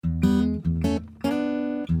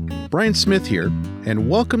Brian Smith here, and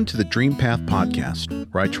welcome to the Dream Path Podcast,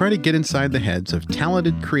 where I try to get inside the heads of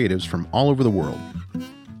talented creatives from all over the world.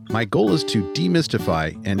 My goal is to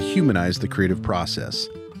demystify and humanize the creative process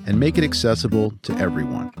and make it accessible to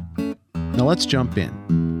everyone. Now let's jump in.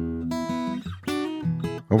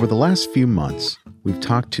 Over the last few months, we've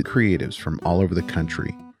talked to creatives from all over the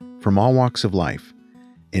country, from all walks of life,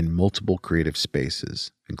 in multiple creative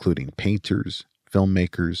spaces, including painters,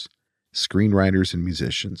 filmmakers, screenwriters, and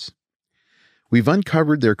musicians. We've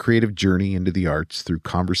uncovered their creative journey into the arts through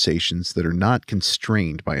conversations that are not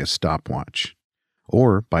constrained by a stopwatch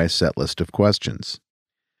or by a set list of questions.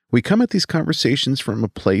 We come at these conversations from a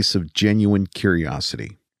place of genuine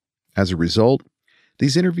curiosity. As a result,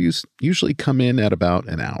 these interviews usually come in at about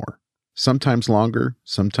an hour, sometimes longer,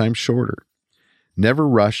 sometimes shorter. Never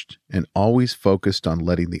rushed and always focused on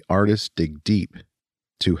letting the artist dig deep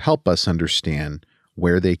to help us understand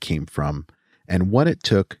where they came from and what it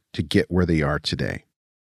took to get where they are today.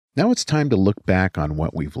 Now it's time to look back on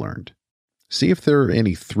what we've learned. See if there are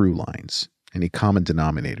any through lines, any common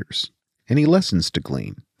denominators, any lessons to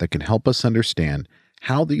glean that can help us understand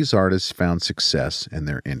how these artists found success in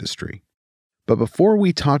their industry. But before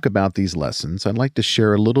we talk about these lessons, I'd like to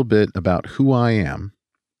share a little bit about who I am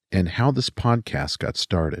and how this podcast got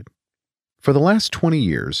started. For the last 20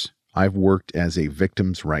 years, I've worked as a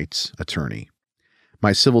victims' rights attorney.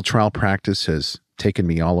 My civil trial practice has taken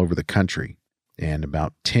me all over the country, and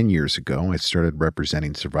about 10 years ago, I started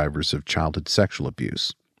representing survivors of childhood sexual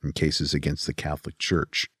abuse in cases against the Catholic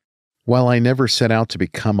Church. While I never set out to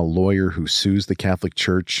become a lawyer who sues the Catholic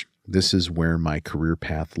Church, this is where my career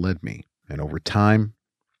path led me, and over time,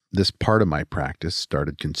 this part of my practice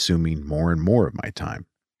started consuming more and more of my time.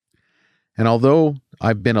 And although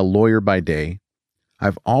I've been a lawyer by day,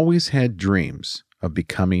 I've always had dreams of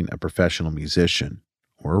becoming a professional musician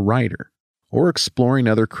or a writer or exploring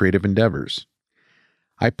other creative endeavors.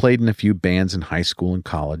 I played in a few bands in high school and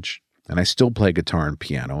college, and I still play guitar and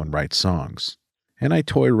piano and write songs. And I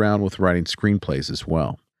toy around with writing screenplays as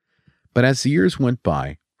well. But as the years went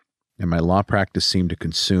by, and my law practice seemed to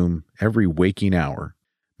consume every waking hour,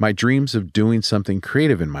 my dreams of doing something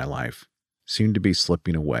creative in my life seemed to be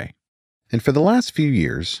slipping away. And for the last few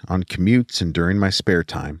years, on commutes and during my spare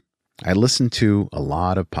time, I listened to a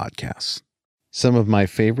lot of podcasts. Some of my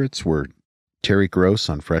favorites were Terry Gross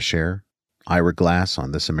on Fresh Air, Ira Glass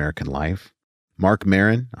on This American Life, Mark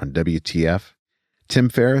Maron on WTF, Tim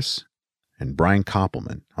Ferriss, and Brian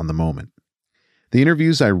Koppelman on The Moment. The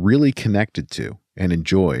interviews I really connected to and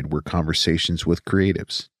enjoyed were conversations with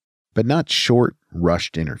creatives, but not short,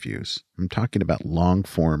 rushed interviews. I'm talking about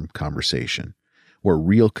long-form conversation, where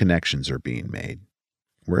real connections are being made,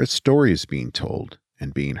 where a story is being told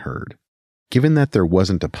and being heard. Given that there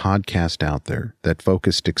wasn't a podcast out there that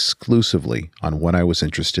focused exclusively on what I was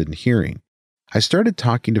interested in hearing, I started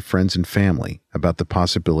talking to friends and family about the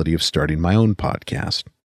possibility of starting my own podcast.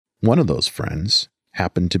 One of those friends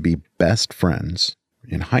happened to be best friends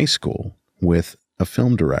in high school with a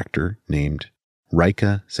film director named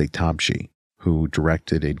Raika Zaitabshi, who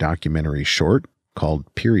directed a documentary short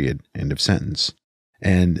called Period, End of Sentence.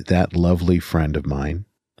 And that lovely friend of mine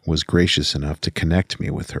was gracious enough to connect me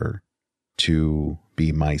with her to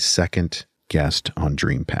be my second guest on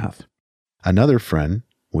Dream Path. Another friend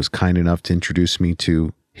was kind enough to introduce me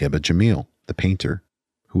to Hiba Jamil, the painter,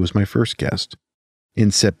 who was my first guest. In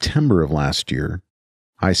September of last year,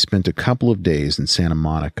 I spent a couple of days in Santa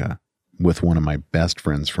Monica with one of my best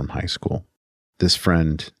friends from high school. This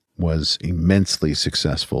friend was immensely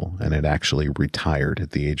successful and had actually retired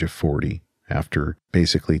at the age of 40 after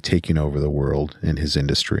basically taking over the world in his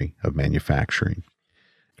industry of manufacturing.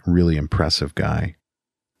 Really impressive guy.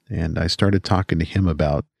 And I started talking to him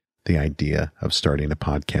about the idea of starting a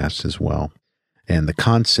podcast as well, and the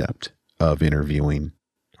concept of interviewing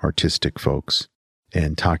artistic folks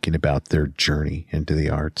and talking about their journey into the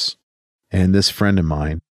arts. And this friend of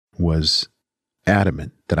mine was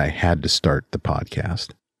adamant that I had to start the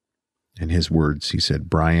podcast. In his words, he said,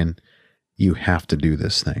 "Brian, you have to do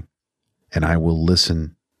this thing, and I will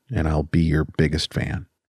listen, and I'll be your biggest fan."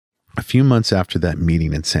 A few months after that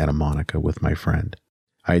meeting in Santa Monica with my friend,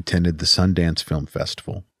 I attended the Sundance Film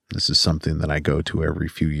Festival. This is something that I go to every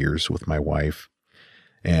few years with my wife,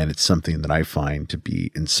 and it's something that I find to be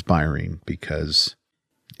inspiring because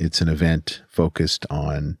it's an event focused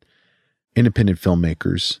on independent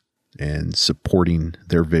filmmakers and supporting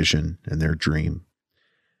their vision and their dream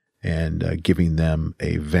and giving them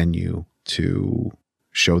a venue to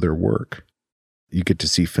show their work. You get to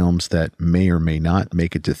see films that may or may not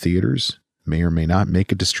make it to theaters, may or may not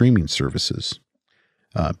make it to streaming services,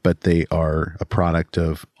 but they are a product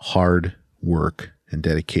of hard work and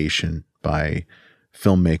dedication by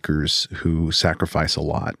filmmakers who sacrifice a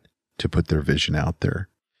lot to put their vision out there.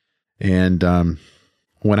 And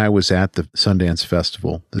when I was at the Sundance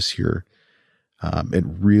Festival this year, it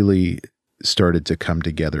really started to come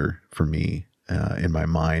together for me in my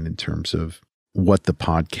mind in terms of what the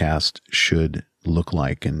podcast should look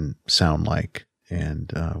like and sound like,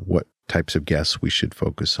 and what types of guests we should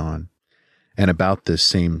focus on. And about this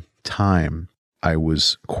same time, I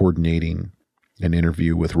was coordinating an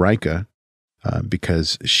interview with Rika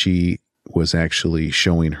because she was actually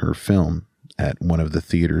showing her film at one of the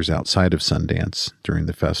theaters outside of Sundance during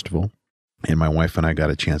the festival. And my wife and I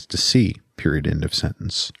got a chance to see Period End of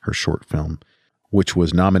Sentence, her short film, which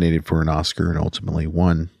was nominated for an Oscar and ultimately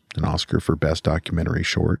won an Oscar for Best Documentary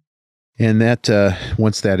Short. And that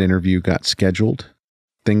once that interview got scheduled,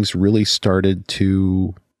 things really started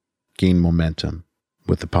to gain momentum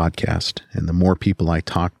with the podcast. And the more people I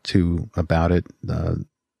talked to about it,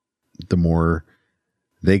 the more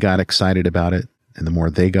they got excited about it. And the more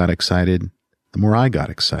they got excited, the more I got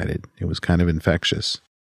excited. It was kind of infectious.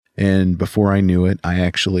 And before I knew it, I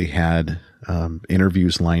actually had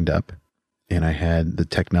interviews lined up, and I had the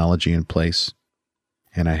technology in place,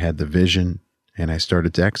 and I had the vision, and I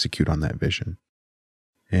started to execute on that vision.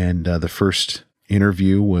 And the first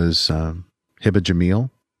interview was Hiba Jamil.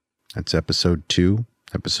 That's episode 2.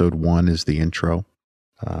 Episode 1 is the intro.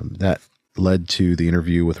 That led to the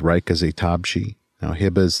interview with Rika Zaytabshi. Now,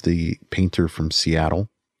 Hiba is the painter from Seattle.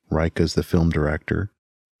 Rika is the film director.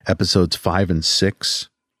 Episodes 5 and 6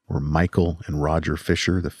 were Michael and Roger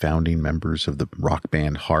Fisher, the founding members of the rock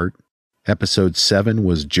band Heart. Episode 7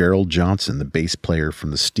 was Gerald Johnson, the bass player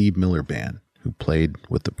from the Steve Miller Band, who played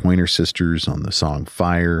with the Pointer Sisters on the song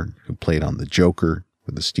Fire, who played on The Joker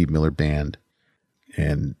with the Steve Miller Band,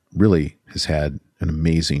 and really has had an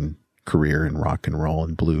amazing career in rock and roll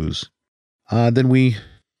and blues. Then we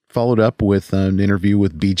followed up with an interview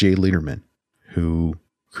with B.J. Liederman, who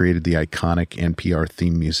created the iconic NPR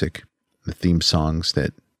theme music, the theme songs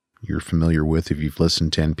that you're familiar with if you've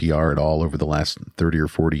listened to NPR at all over the last 30 or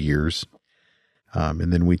 40 years.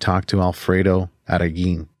 And then we talked to Alfredo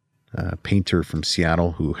Araguin, a painter from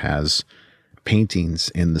Seattle who has paintings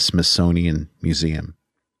in the Smithsonian Museum.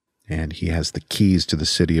 And he has the keys to the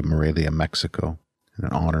city of Morelia, Mexico, an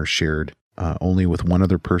honor shared only with one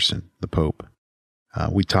other person, the Pope.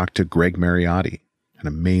 We talked to Greg Mariotti, an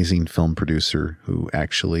amazing film producer who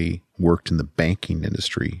actually worked in the banking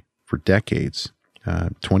industry for decades,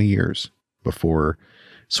 20 years, before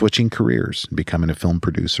switching careers and becoming a film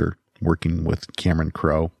producer, working with Cameron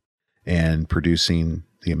Crowe and producing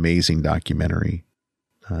the amazing documentary,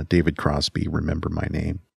 David Crosby, Remember My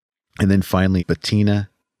Name. And then finally, Bettina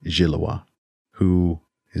Gilois, who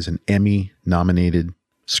is an Emmy-nominated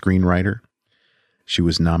screenwriter. She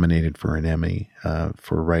was nominated for an Emmy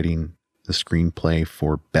for writing the screenplay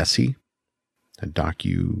for Bessie, a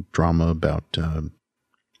docudrama about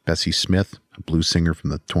Bessie Smith, a blues singer from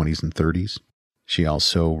the 20s and 30s. She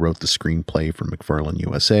also wrote the screenplay for McFarlane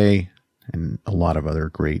USA and a lot of other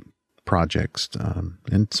great projects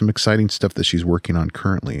and some exciting stuff that she's working on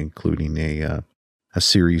currently, including a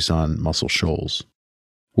series on Muscle Shoals.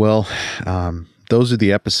 Well, those are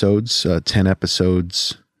the episodes, 10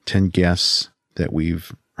 episodes, 10 guests that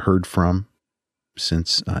we've heard from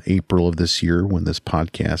since April of this year when this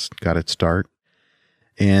podcast got its start.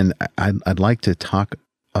 And I'd like to talk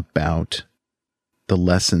about the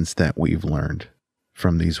lessons that we've learned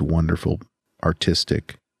from these wonderful,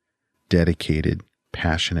 artistic, dedicated,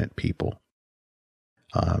 passionate people,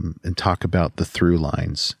 and talk about the through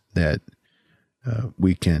lines that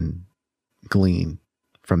we can glean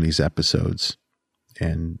from these episodes.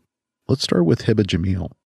 And let's start with Hiba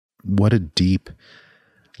Jamil. What a deep,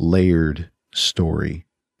 layered story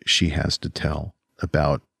she has to tell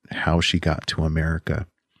about how she got to America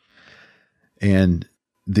and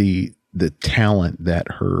the talent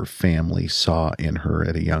that her family saw in her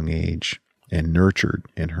at a young age and nurtured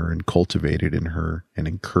in her and cultivated in her and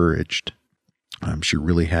encouraged. She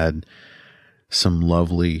really had some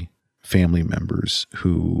lovely family members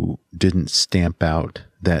who didn't stamp out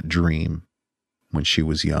that dream when she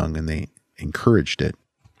was young, and they encouraged it,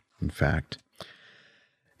 in fact.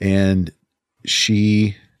 And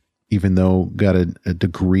she, even though got a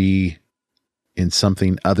degree in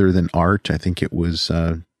something other than art, I think it was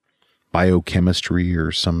biochemistry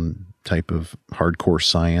or some type of hardcore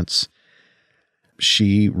science,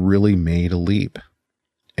 she really made a leap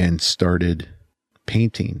and started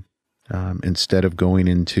painting. Instead of going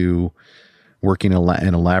into working in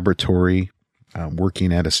a laboratory,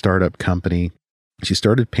 working at a startup company, she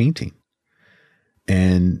started painting.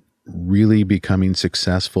 And really becoming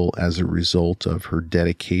successful as a result of her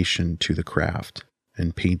dedication to the craft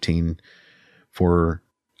and painting for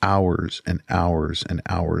hours and hours and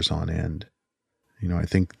hours on end. I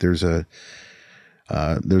think there's a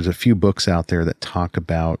few books out there that talk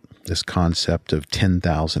about this concept of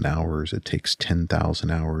 10,000 hours. It takes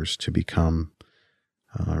 10,000 hours to become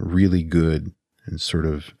really good and sort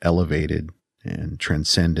of elevated and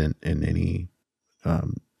transcendent in any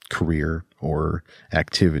career or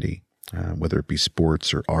activity, whether it be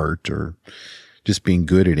sports or art or just being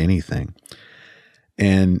good at anything.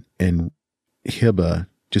 And Hiba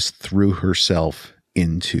just threw herself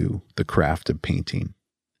into the craft of painting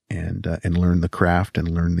and learned the craft and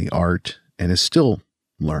learned the art, and is still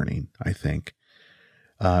learning, I think,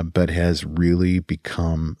 but has really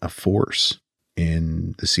become a force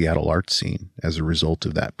in the Seattle art scene as a result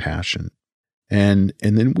of that passion. And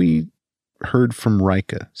then we heard from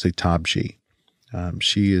Rika Zaitabji.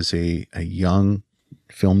 She is a young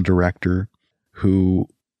film director who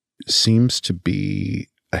seems to be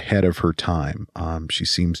ahead of her time. She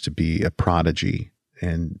seems to be a prodigy,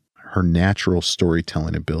 and her natural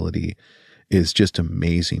storytelling ability is just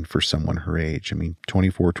amazing for someone her age.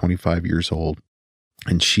 24, 25 years old,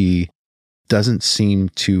 and she doesn't seem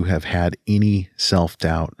to have had any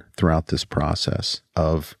self-doubt throughout this process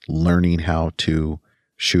of learning how to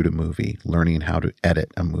shoot a movie, learning how to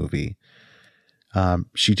edit a movie.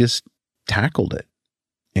 She just tackled it.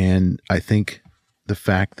 And I think the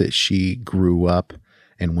fact that she grew up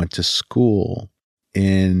and went to school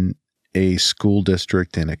in a school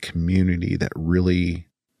district and a community that really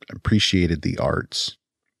appreciated the arts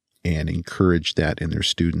and encouraged that in their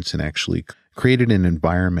students, and actually created an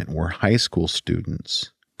environment where high school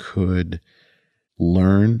students could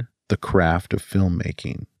learn the craft of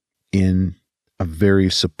filmmaking in a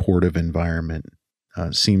very supportive environment,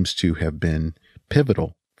 seems to have been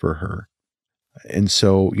pivotal for her. And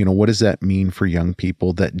so, what does that mean for young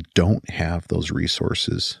people that don't have those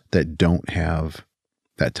resources, that don't have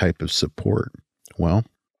that type of support? Well,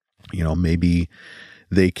 maybe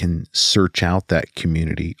they can search out that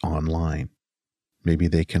community online. Maybe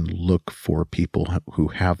they can look for people who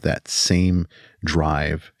have that same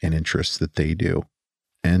drive and interest that they do,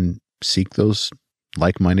 and seek those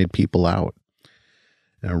like-minded people out.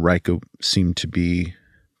 Rika seemed to be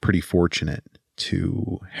pretty fortunate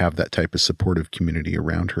to have that type of supportive community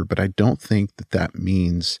around her, but I don't think that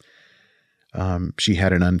means she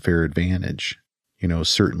had an unfair advantage.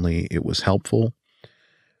 Certainly it was helpful,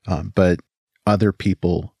 but other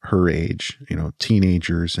people her age,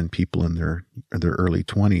 teenagers and people in their early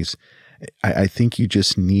 20s, I think you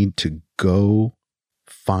just need to go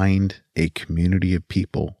find a community of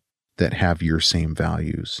people that have your same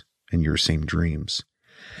values and your same dreams,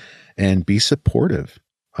 and be supportive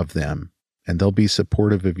of them, and they'll be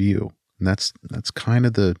supportive of you. And that's kind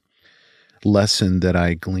of the lesson that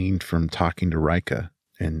I gleaned from talking to Rika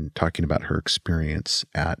and talking about her experience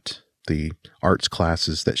at the arts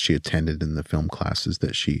classes that she attended and the film classes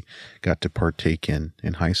that she got to partake in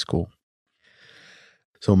high school.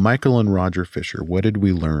 So Michael and Roger Fisher, what did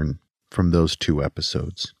we learn from those two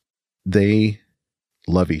episodes? They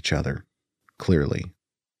love each other, clearly,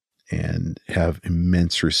 and have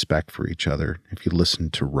immense respect for each other. If you listen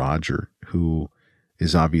to Roger, who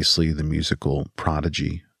is obviously the musical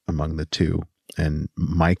prodigy among the two, and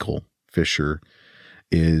Michael Fisher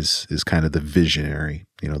is kind of the visionary,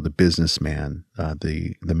 the businessman,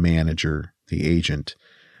 the manager, the agent,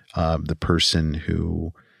 the person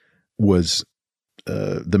who was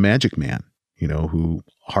the Magic Man, who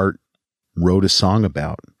Hart wrote a song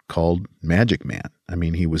about called Magic Man.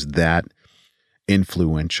 He was that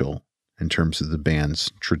influential in terms of the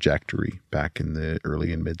band's trajectory back in the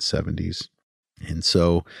early and mid 70s. And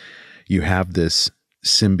so you have this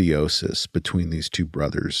symbiosis between these two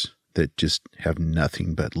brothers that just have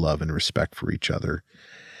nothing but love and respect for each other.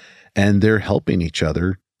 And they're helping each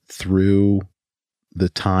other through the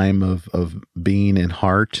time of being in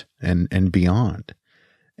Hart and beyond.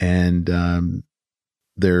 And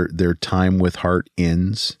their time with Hart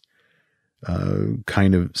ends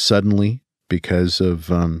kind of suddenly because of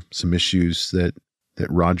some issues that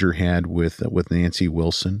Roger had with Nancy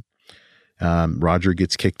Wilson. Roger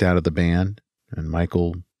gets kicked out of the band, and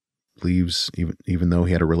Michael leaves, even though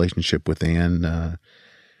he had a relationship with Ann,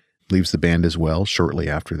 leaves the band as well shortly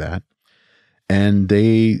after that. And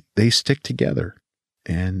they stick together,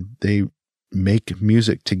 and they make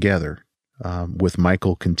music together, with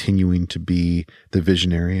Michael continuing to be the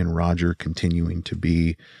visionary and Roger continuing to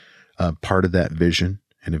be part of that vision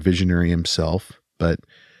and a visionary himself, but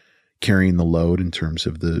carrying the load in terms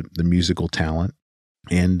of the musical talent.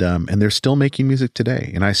 And they're still making music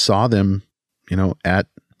today. And I saw them, at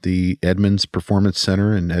the Edmonds Performance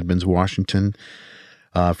Center in Edmonds, Washington,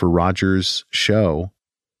 for Roger's show,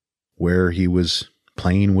 where he was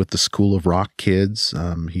playing with the School of Rock kids.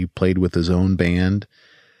 He played with his own band.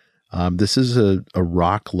 This is a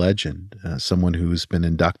rock legend, someone who's been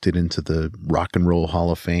inducted into the Rock and Roll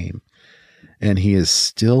Hall of Fame. And he is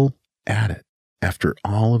still at it after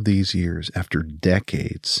all of these years, after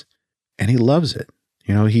decades, and he loves it.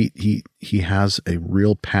 He has a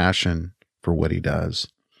real passion for what he does.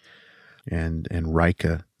 And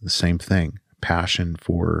Rika, the same thing, passion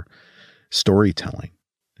for storytelling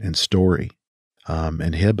and story.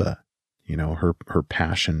 And Hiba, her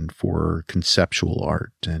passion for conceptual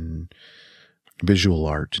art and visual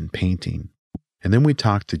art and painting. And then we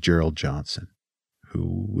talked to Gerald Johnson,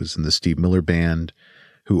 who was in the Steve Miller Band,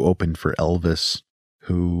 who opened for Elvis,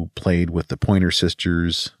 who played with the Pointer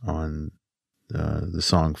Sisters on the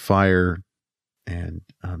song Fire, and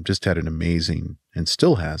just had an amazing, and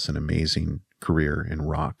still has an amazing career in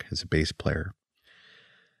rock as a bass player.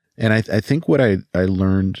 And I think what I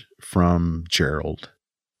learned from Gerald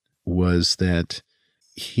was that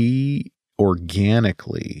he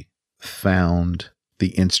organically found the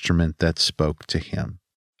instrument that spoke to him.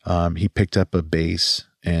 He picked up a bass,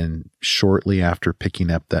 and shortly after picking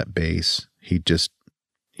up that bass,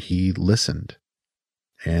 he listened,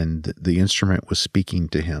 and the instrument was speaking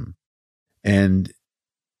to him. And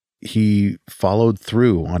he followed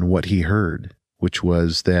through on what he heard, which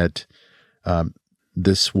was that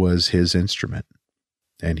this was his instrument,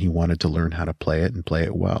 and he wanted to learn how to play it and play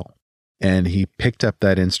it well. And he picked up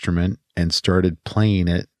that instrument and started playing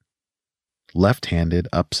it left-handed,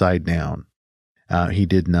 upside down. He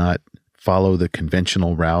did not follow the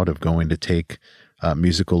conventional route of going to take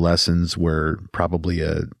musical lessons, where probably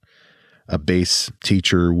a bass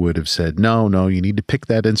teacher would have said, no, you need to pick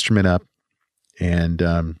that instrument up. And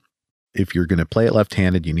if you're going to play it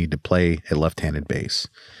left-handed, you need to play a left-handed bass.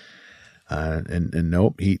 And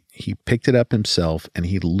nope, he picked it up himself, and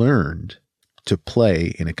he learned to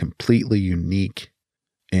play in a completely unique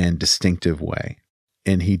and distinctive way.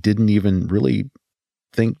 And he didn't even really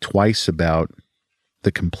think twice about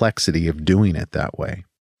the complexity of doing it that way.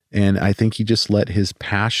 And I think he just let his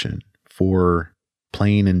passion for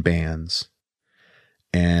playing in bands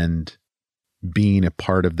and being a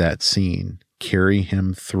part of that scene carry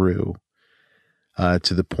him through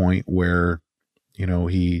to the point where,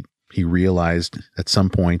 he realized at some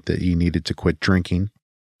point that he needed to quit drinking,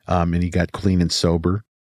 and he got clean and sober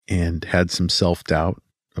and had some self-doubt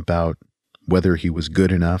about whether he was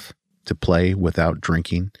good enough to play without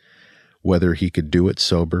drinking, whether he could do it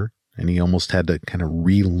sober, and he almost had to kind of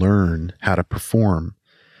relearn how to perform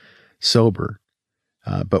sober.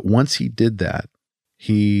 But once he did that,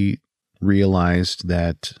 he realized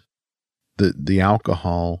that the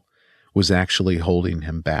alcohol was actually holding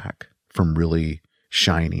him back from really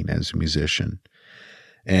shining as a musician.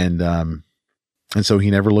 And so he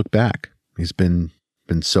never looked back. He's been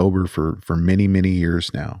sober for many, many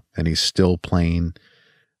years now, and he's still playing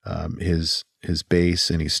his bass,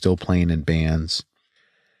 and he's still playing in bands.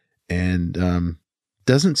 And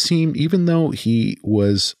doesn't seem, even though he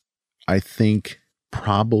was, I think,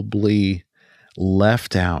 probably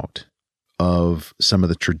left out of some of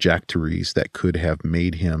the trajectories that could have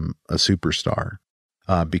made him a superstar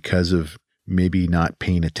because of maybe not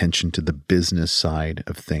paying attention to the business side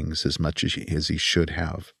of things as much as he should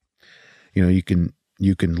have. You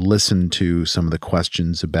can listen to some of the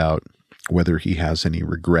questions about whether he has any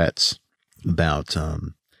regrets about,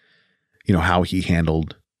 how he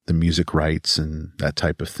handled the music rights and that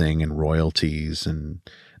type of thing, and royalties and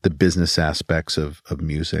the business aspects of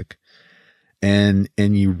music. And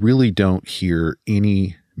you really don't hear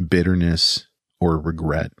any bitterness or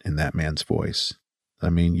regret in that man's voice. I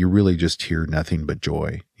mean, you really just hear nothing but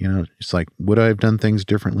joy. It's like, would I have done things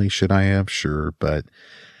differently? Should I have? Sure. But,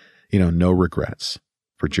 no regrets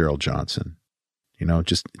for Gerald Johnson.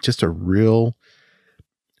 Just a real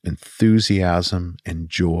enthusiasm and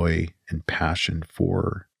joy and passion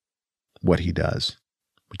for what he does,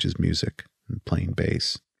 which is music and playing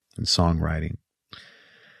bass and songwriting.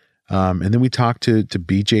 And then we talked to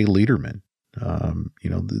BJ Liederman.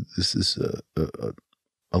 This is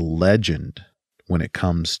a legend when it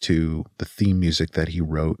comes to the theme music that he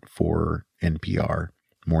wrote for NPR,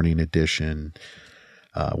 Morning Edition,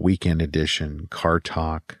 Weekend Edition, Car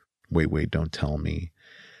Talk, Wait, Don't Tell Me.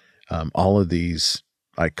 All of these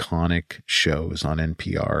iconic shows on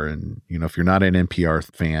NPR. And, if you're not an NPR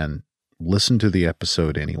fan, listen to the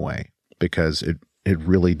episode anyway, because it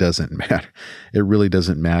really doesn't matter. It really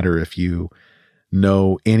doesn't matter if you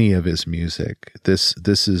know any of his music. This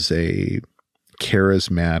is a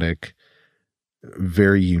charismatic,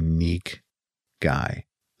 very unique guy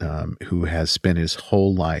who has spent his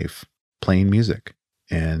whole life playing music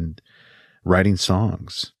and writing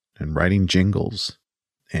songs and writing jingles.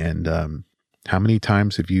 And how many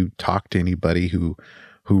times have you talked to anybody who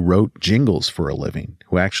wrote jingles for a living,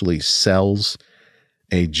 who actually sells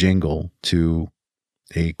a jingle to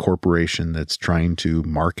a corporation that's trying to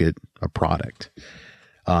market a product?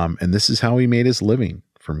 And this is how he made his living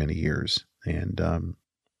for many years. And,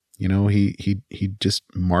 he just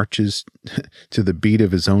marches to the beat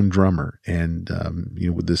of his own drummer. And,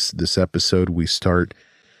 with this episode, we start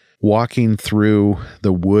walking through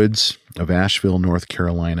the woods of Asheville, North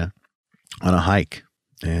Carolina on a hike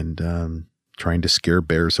and, trying to scare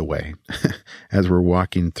bears away as we're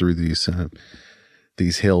walking through these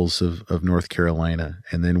hills of North Carolina.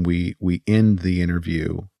 And then we end the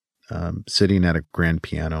interview sitting at a grand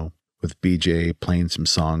piano with BJ playing some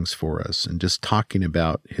songs for us and just talking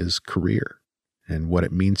about his career and what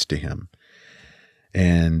it means to him.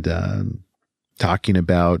 And talking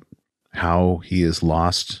about how he has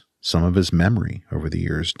lost some of his memory over the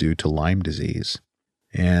years due to Lyme disease.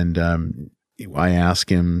 And I ask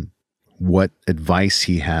him what advice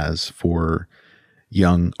he has for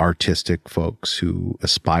young artistic folks who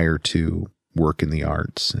aspire to work in the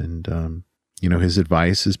arts. And, his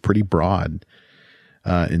advice is pretty broad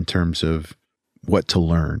in terms of what to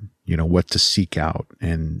learn, what to seek out.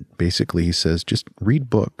 And basically he says, just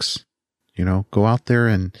read books, go out there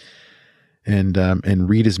and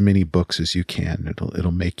read as many books as you can.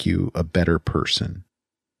 It'll make you a better person.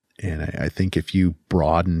 And I think if you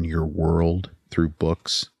broaden your world through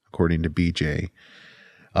books, according to BJ,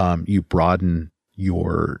 you broaden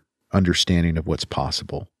your understanding of what's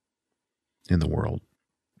possible in the world.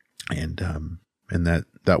 And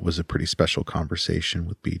that was a pretty special conversation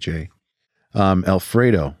with BJ.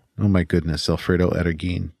 Alfredo, oh my goodness, Alfredo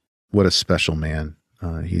Edagin, what a special man.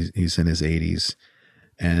 He's in his 80s,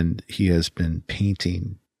 and he has been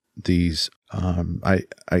painting these, I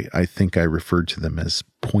think I referred to them as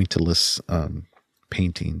pointillist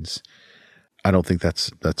paintings. I don't think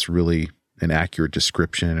that's really an accurate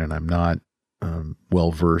description, and I'm not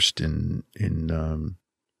well versed in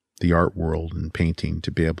the art world and painting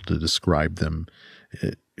to be able to describe them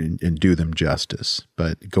and do them justice.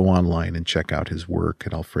 But go online and check out his work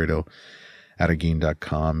at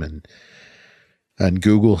alfredoedagin.com and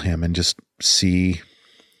Google him and just see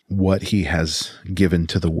what he has given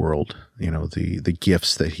to the world, the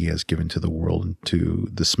gifts that he has given to the world and to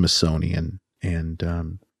the Smithsonian,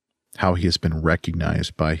 and how he has been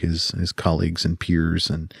recognized by his colleagues and peers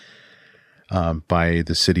and by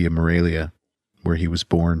the city of Morelia, where he was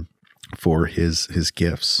born, for his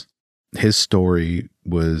gifts. His story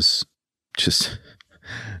was just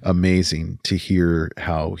amazing to hear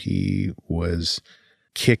how he was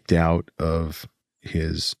kicked out of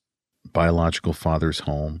his biological father's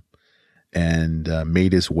home and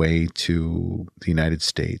made his way to the United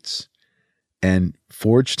States and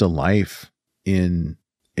forged a life in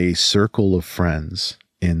a circle of friends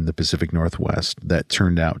in the Pacific Northwest that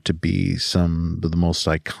turned out to be some of the most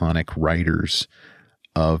iconic writers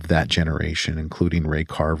of that generation, including Ray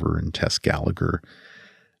Carver and Tess Gallagher.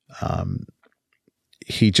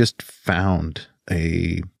 He just found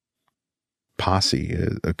a posse,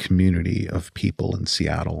 a community of people in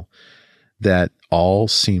Seattle that all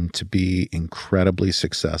seemed to be incredibly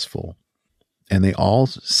successful, and they all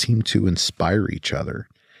seemed to inspire each other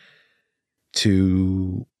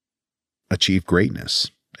to achieve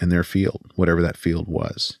greatness in their field, whatever that field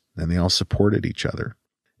was. And they all supported each other.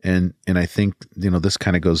 And I think, this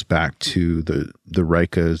kind of goes back to the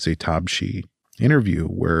Rika Zaitabshi interview,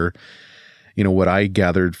 where, what I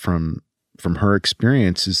gathered from her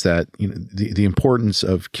experience is that, the importance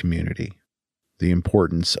of community, the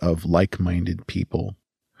importance of like-minded people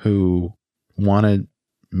who want to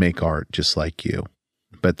make art just like you,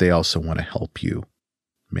 but they also want to help you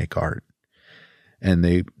make art. And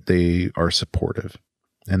they are supportive.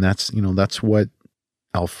 And that's what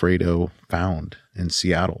Alfredo found in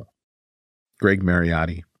Seattle. Greg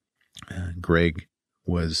Mariotti. Greg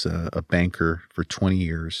was a banker for 20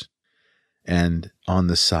 years. And on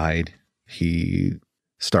the side, he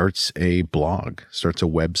starts a blog, starts a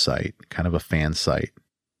website, kind of a fan site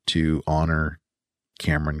to honor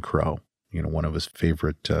Cameron Crowe, one of his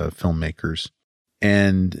favorite filmmakers,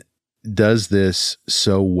 and does this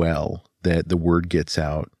so well that the word gets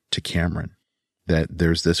out to Cameron that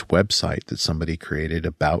there's this website that somebody created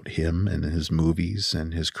about him and his movies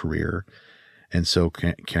and his career. And so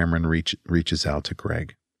Cameron reaches out to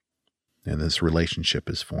Greg, and this relationship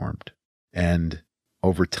is formed. And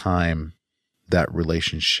over time, that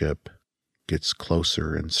relationship gets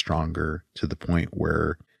closer and stronger to the point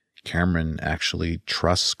where Cameron actually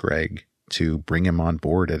trusts Greg to bring him on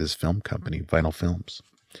board at his film company, Vinyl Films.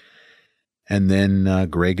 And then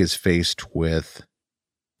Greg is faced with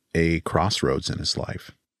a crossroads in his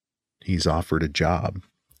life. He's offered a job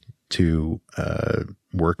to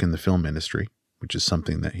work in the film industry, which is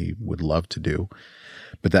something that he would love to do.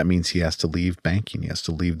 But that means he has to leave banking. He has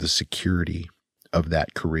to leave the security of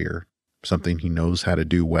that career, something he knows how to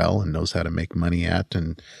do well and knows how to make money at,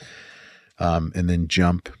 and then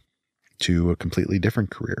jump to a completely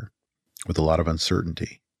different career with a lot of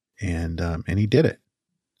uncertainty. And he did it.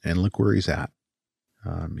 And look where he's at.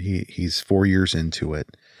 He's 4 years into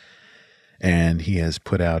it. And he has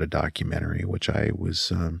put out a documentary, which I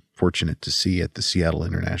was fortunate to see at the Seattle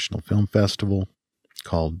International Film Festival,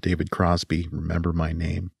 called David Crosby, Remember My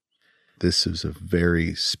Name. This is a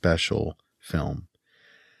very special film.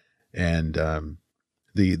 And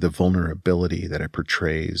the vulnerability that it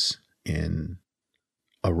portrays in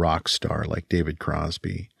a rock star like David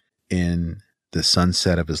Crosby in the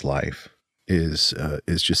sunset of his life is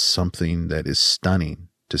just something that is stunning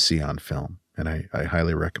to see on film. And I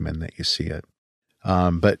highly recommend that you see it.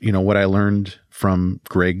 But, what I learned from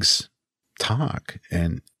Greg's talk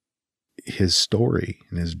and his story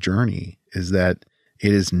and his journey is that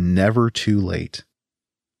it is never too late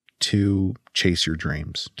to chase your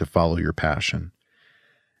dreams, to follow your passion.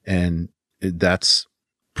 And that's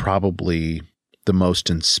probably the most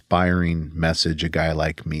inspiring message a guy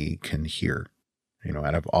like me can hear.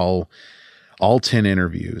 Out of all 10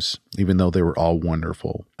 interviews, even though they were all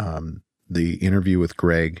wonderful, the interview with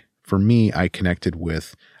Greg, for me, I connected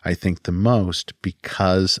with, I think, the most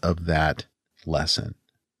because of that lesson,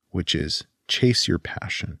 which is chase your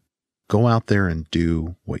passion. Go out there and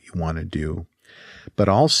do what you want to do, but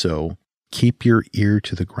also keep your ear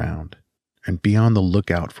to the ground and be on the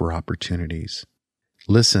lookout for opportunities.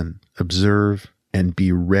 Listen, observe, and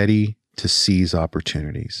be ready to seize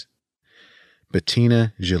opportunities.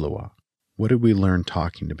 Bettina Gillois. What did we learn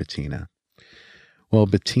talking to Bettina? Well,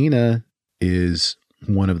 Bettina is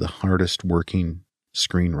one of the hardest working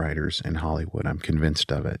screenwriters in Hollywood. I'm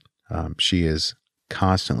convinced of it. She is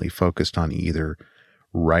constantly focused on either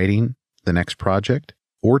writing the next project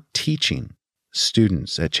or teaching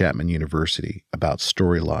students at Chapman University about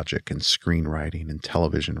story logic and screenwriting and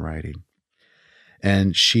television writing.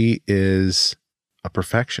 And she is a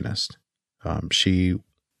perfectionist. She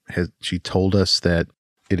told us that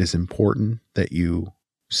it is important that you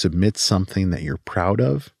submit something that you're proud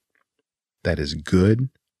of, that is good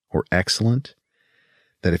or excellent,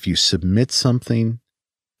 that if you submit something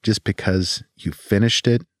just because you finished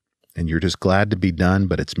it and you're just glad to be done,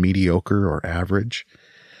 but it's mediocre or average,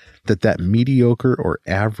 that mediocre or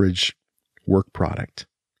average work product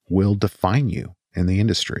will define you in the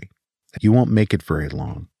industry. You won't make it very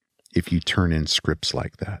long if you turn in scripts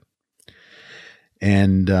like that.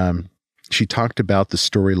 And she talked about the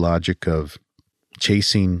story logic of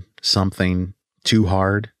chasing something too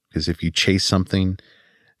hard, because if you chase something,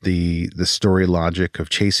 the story logic of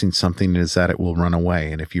chasing something is that it will run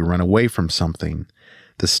away. And if you run away from something,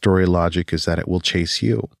 the story logic is that it will chase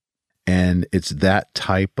you. And it's that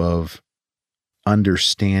type of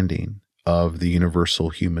understanding of the universal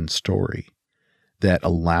human story that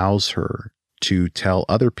allows her to tell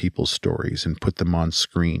other people's stories and put them on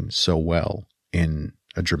screen so well in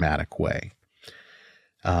a dramatic way.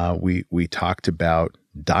 We talked about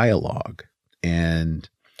dialogue and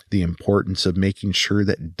the importance of making sure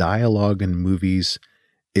that dialogue in movies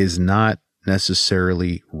is not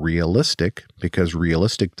necessarily realistic, because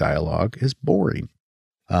realistic dialogue is boring.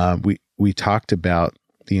 We talked about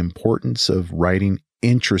the importance of writing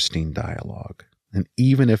interesting dialogue, and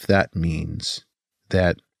even if that means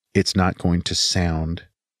that it's not going to sound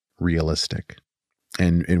realistic.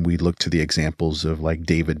 And we look to the examples of like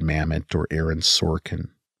David Mamet or Aaron Sorkin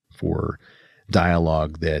for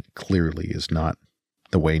dialogue that clearly is not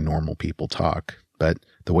the way normal people talk. But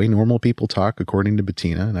the way normal people talk, according to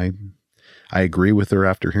Bettina, and I agree with her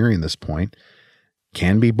after hearing this point,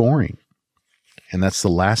 can be boring. And that's the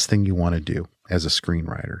last thing you want to do as a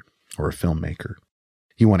screenwriter or a filmmaker.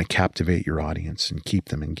 You want to captivate your audience and keep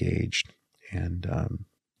them engaged. And,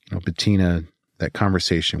 Bettina, that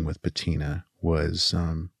conversation with Bettina was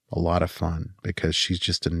a lot of fun, because she's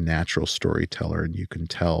just a natural storyteller, and you can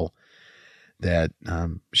tell that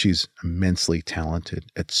she's immensely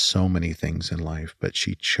talented at so many things in life, but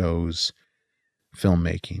she chose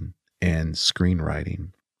filmmaking and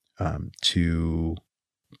screenwriting to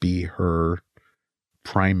be her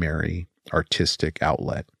primary artistic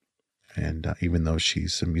outlet. And even though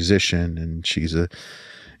she's a musician and she's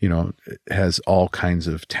has all kinds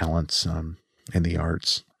of talents in the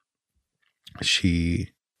arts, she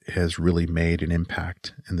has really made an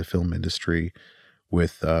impact in the film industry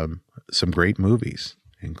with some great movies,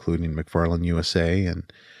 including McFarlane USA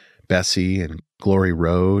and Bessie and Glory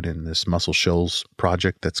Road and this Muscle Shoals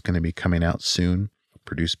project that's going to be coming out soon,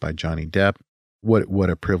 produced by Johnny Depp. What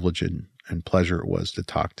a privilege and pleasure it was to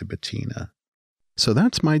talk to Bettina. So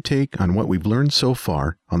that's my take on what we've learned so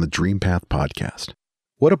far on the Dream Path podcast.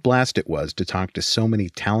 What a blast it was to talk to so many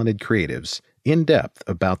talented creatives in depth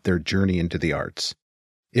about their journey into the arts.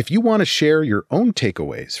 If you want to share your own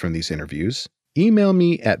takeaways from these interviews, email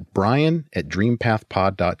me at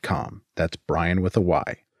brian@dreampathpod.com. That's Brian with a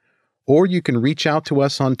Y. Or you can reach out to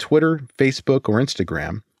us on Twitter, Facebook, or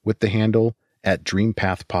Instagram with the handle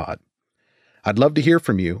 @DreamPathPod. I'd love to hear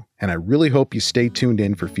from you, and I really hope you stay tuned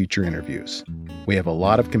in for future interviews. We have a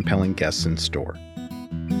lot of compelling guests in store.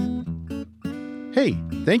 Hey,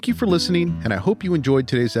 thank you for listening, and I hope you enjoyed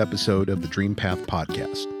today's episode of the Dream Path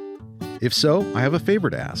podcast. If so, I have a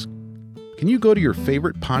favor to ask. Can you go to your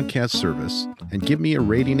favorite podcast service and give me a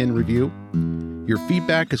rating and review? Your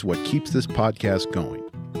feedback is what keeps this podcast going.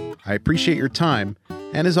 I appreciate your time,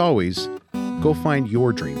 and as always, go find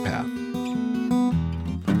your dream path.